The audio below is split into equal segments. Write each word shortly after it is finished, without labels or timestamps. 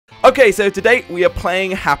Okay, so today we are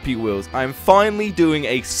playing Happy Wheels. I'm finally doing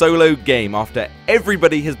a solo game after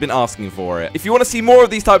everybody has been asking for it. If you want to see more of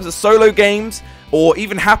these types of solo games, or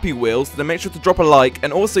even Happy Wheels, then make sure to drop a like,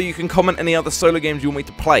 and also you can comment any other solo games you want me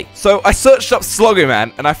to play. So I searched up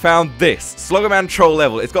Sloggoman, and I found this. Sloggoman Troll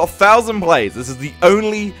Level. It's got 1,000 plays. This is the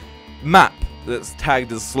only map that's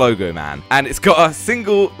tagged as Sloggoman, and it's got a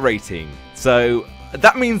single rating. So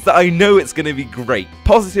that means that I know it's going to be great.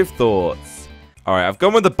 Positive thoughts. Alright, I've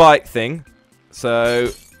gone with the bike thing. So,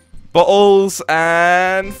 bottles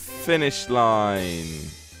and finish line.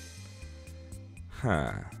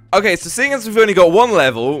 Huh. Okay, so seeing as we've only got one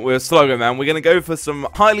level with Sloggoman, we're going to go for some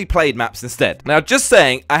highly played maps instead. Now, just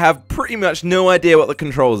saying, I have pretty much no idea what the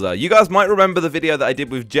controls are. You guys might remember the video that I did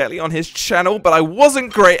with Jelly on his channel, but I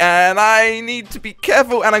wasn't great, and I need to be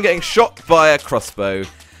careful, and I'm getting shot by a crossbow.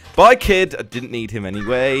 By Kid, I didn't need him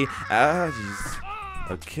anyway. Jeez.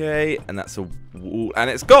 Okay, and that's a wall, and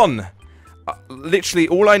it's gone. Literally,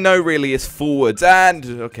 all I know really is forwards, and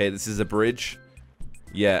okay, this is a bridge.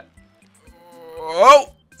 Yeah.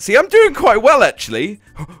 Oh, see, I'm doing quite well actually.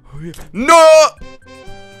 No.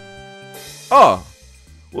 Oh,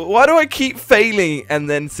 well, why do I keep failing and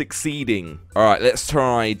then succeeding? All right, let's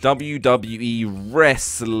try WWE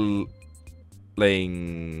wrestling.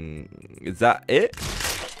 Is that it?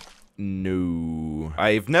 No.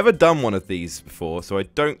 I've never done one of these before, so I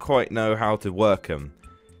don't quite know how to work them.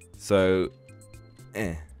 So,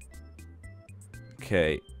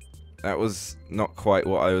 okay. That was not quite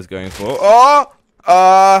what I was going for. Oh!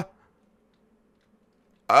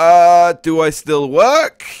 Do I still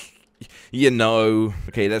work? You know.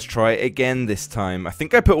 Okay, let's try it again this time. I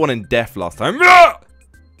think I put one in death last time.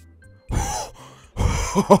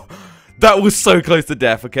 That was so close to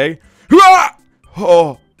death, okay?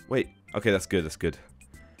 Oh! Wait, okay, that's good, that's good.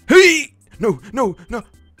 Hey! No!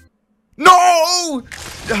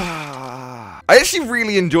 I actually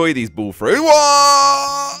really enjoy these ball throws.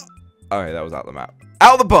 Okay, that was out of the map.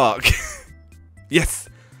 Out of the park! Yes!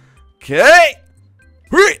 Okay!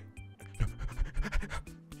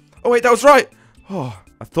 Oh wait, that was right! Oh,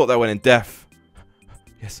 I thought that went in death.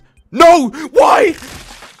 Yes. No! Why?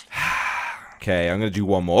 Okay, I'm gonna do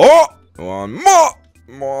one more. One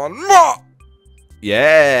more!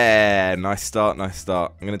 Yeah, nice start, nice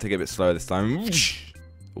start. I'm going to take it a bit slower this time.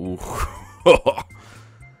 Ooh.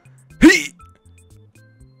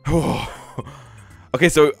 Okay,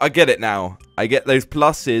 so I get it now. I get those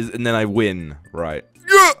pluses and then I win. Right.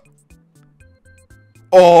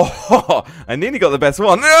 Oh, I nearly got the best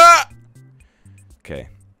one. Okay,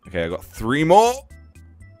 I got 3 more.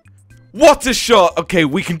 What a shot. Okay,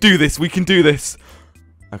 we can do this, we can do this.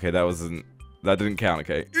 Okay, that didn't count,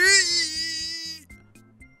 okay.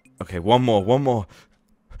 Okay, one more.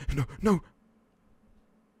 No.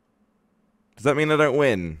 Does that mean I don't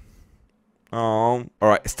win? Oh.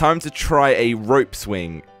 Alright, it's time to try a rope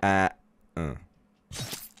swing. That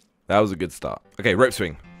was a good start. Okay, rope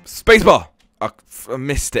swing. Spacebar! I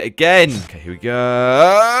missed it again. Okay, here we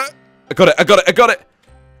go. I got it.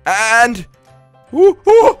 And...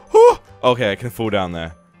 Okay, I can fall down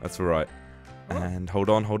there. That's alright. And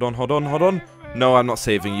hold on. No, I'm not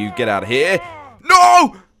saving you. Get out of here.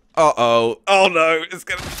 No! Uh-oh. Oh, no. It's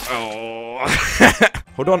gonna... Oh.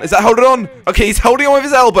 Hold on. Is that holding on? Okay, he's holding on with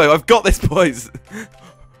his elbow. I've got this, boys.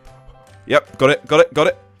 Yep. Got it.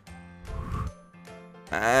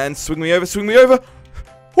 And swing me over.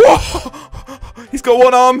 Whoa! He's got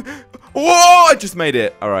one arm. Whoa! I just made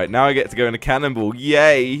it. All right. Now I get to go in a cannonball.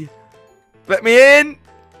 Yay. Let me in.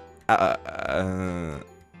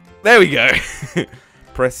 There we go.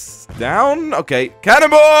 Press down. Okay.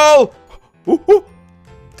 Cannonball! Ooh.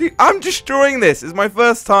 Dude, I'm destroying this. It's my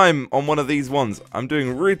first time on one of these ones. I'm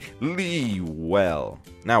doing really well.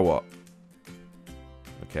 Now what?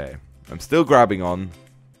 Okay. I'm still grabbing on.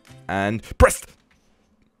 And pressed.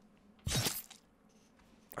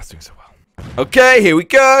 That's doing so well. Okay, here we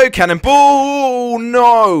go. Cannonball.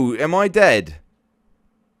 No. Am I dead?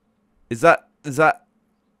 I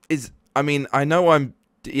mean, I know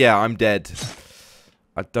yeah, I'm dead.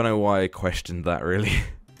 I don't know why I questioned that, really.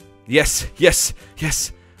 Yes.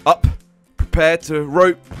 Up. Prepare to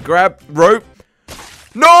rope. Grab. Rope.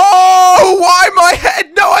 No! Why my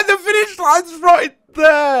head? No, and the finish line's right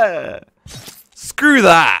there. Screw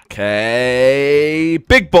that. Okay.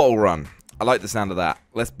 Big bottle run. I like the sound of that.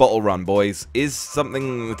 Let's bottle run, boys. Is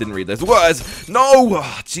something... I didn't read those words. No!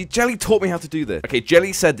 Oh, gee, Jelly taught me how to do this. Okay,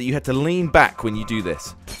 Jelly said that you had to lean back when you do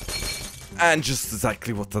this. And just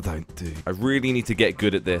exactly what I don't do. I really need to get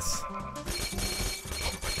good at this.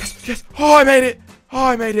 Yes. Oh, I made it.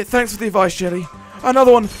 Thanks for the advice, Jelly.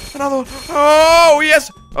 Another one. Oh, yes.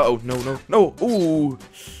 Uh-oh, no. Ooh.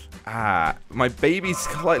 Ah, my baby's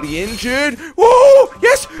slightly injured. Whoa!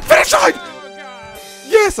 Yes! Finish line!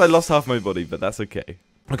 Yes, I lost half my body, but that's okay.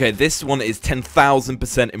 Okay, this one is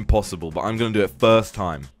 10,000% impossible, but I'm gonna do it first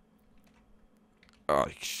time. Oh,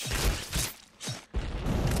 shit.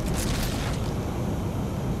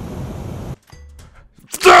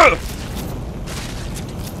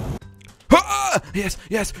 Yes,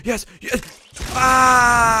 yes, yes, yes.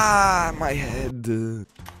 Ah, my head.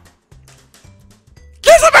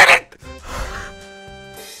 Yes, I made it!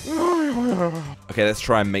 Okay, let's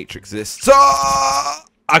try and matrix this.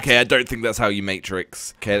 Okay, I don't think that's how you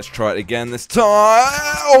matrix. Okay, let's try it again this time.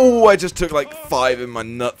 Oh, I just took like 5 in my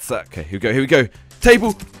nutsack. Okay, here we go, here we go.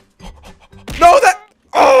 Table. No, that.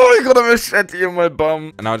 Oh, I got a machete in my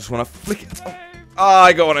bum. And now I just want to flick it. Oh,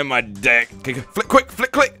 I got one in my dick. Okay, go. Flick quick,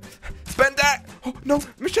 flick quick. Bend that. Oh, no,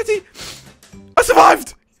 machete. I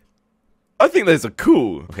survived. I think those are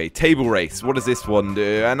cool. Okay, table race. What does this one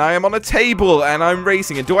do? And I am on a table and I'm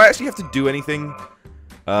racing. And do I actually have to do anything?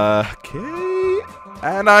 Okay.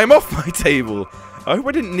 And I'm off my table. I hope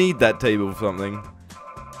I didn't need that table for something.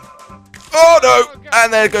 Oh, no.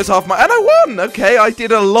 And there goes half my... And I won. Okay, I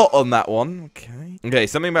did a lot on that one. Okay. Okay,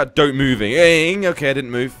 something about don't moving. Okay, I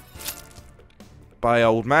didn't move. Bye,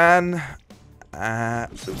 old man.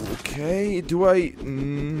 Okay, do I...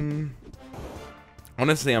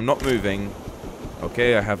 Honestly, I'm not moving.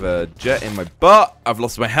 Okay, I have a jet in my butt. I've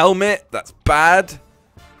lost my helmet. That's bad.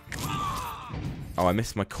 Oh, I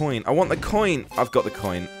missed my coin. I want the coin. I've got the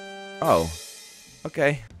coin. Oh.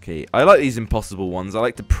 Okay. Okay, I like these impossible ones. I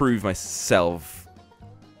like to prove myself.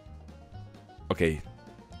 Okay,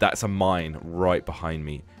 that's a mine right behind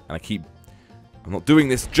me. And I'm not doing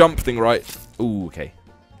this jump thing right. Ooh, okay.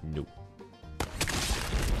 Nope.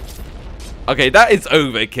 Okay, that is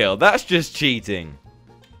overkill. That's just cheating.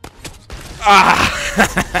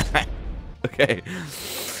 Ah! Okay.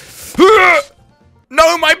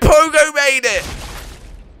 No, my pogo made it!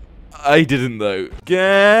 I didn't, though.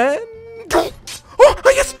 Again? Oh,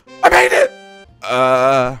 yes! I made it!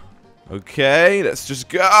 Okay, let's just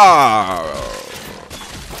go.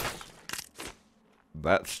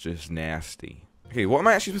 That's just nasty. Okay, what am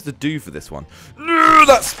I actually supposed to do for this one? No,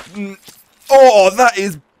 that's... Oh, that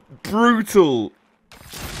is brutal.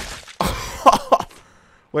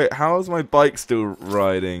 Wait, how is my bike still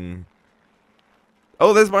riding?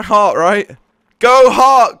 Oh, there's my heart, right? Go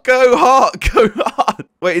heart! Go heart! Go heart!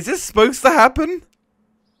 Wait, is this supposed to happen?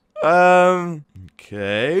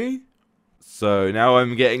 Okay. So now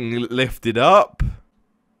I'm getting lifted up.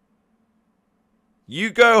 You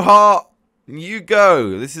go, heart. You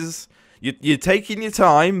go. This is... You're taking your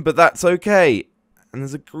time, but that's okay. And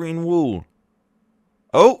there's a green wall.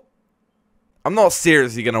 Oh! I'm not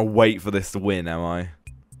seriously gonna wait for this to win, am I?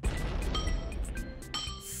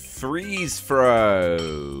 Freeze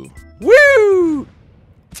throw. Woo!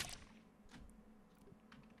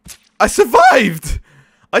 I survived!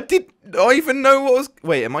 I don't even know what was...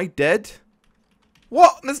 Wait, am I dead?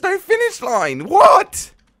 What? There's no finish line.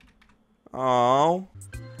 What? Oh.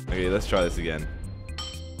 Okay, let's try this again.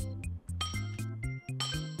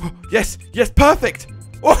 Yes! Yes, perfect!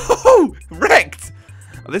 Whoa! Wrecked!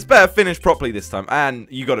 This better finish properly this time. And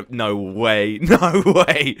you got to... No way. No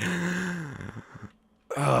way.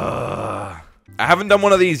 I haven't done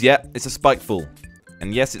one of these yet. It's a spikeful.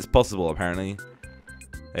 And yes, it's possible, apparently.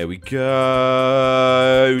 There we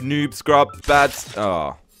go. Noob scrub. Bad.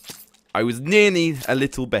 Oh. I was nearly a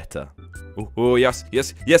little better. Oh, yes.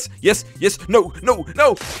 Yes. Yes. Yes. Yes. No. No.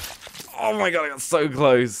 No. Oh my god, I got so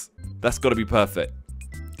close. That's got to be perfect.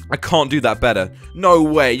 I can't do that better. No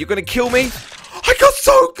way. You're going to kill me? I got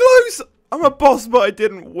so close. I'm a boss, but I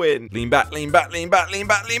didn't win. Lean back, lean back, lean back, lean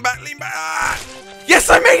back, lean back, lean back. Yes,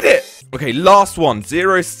 I made it. Okay, last one.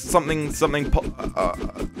 0 something something.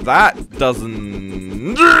 That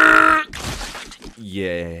doesn't.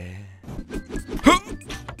 Yeah.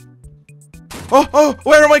 Oh,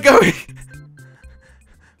 where am I going?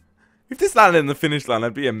 If this landed in the finish line,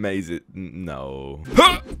 I'd be amazing. No.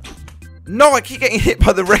 No, I keep getting hit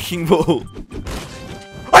by the wrecking ball.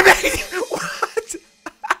 I made it! What?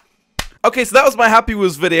 Okay, so that was my Happy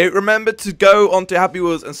Wheels video. Remember to go onto Happy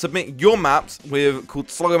Wheels and submit your maps called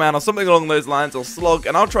Sloggerman or something along those lines, or Slog,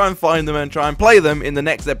 and I'll try and find them and try and play them in the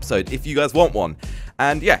next episode if you guys want one.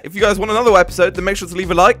 And yeah, if you guys want another episode, then make sure to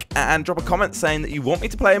leave a like and drop a comment saying that you want me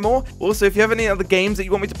to play more. Also, if you have any other games that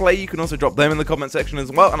you want me to play, you can also drop them in the comment section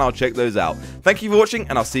as well, and I'll check those out. Thank you for watching,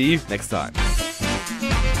 and I'll see you next time.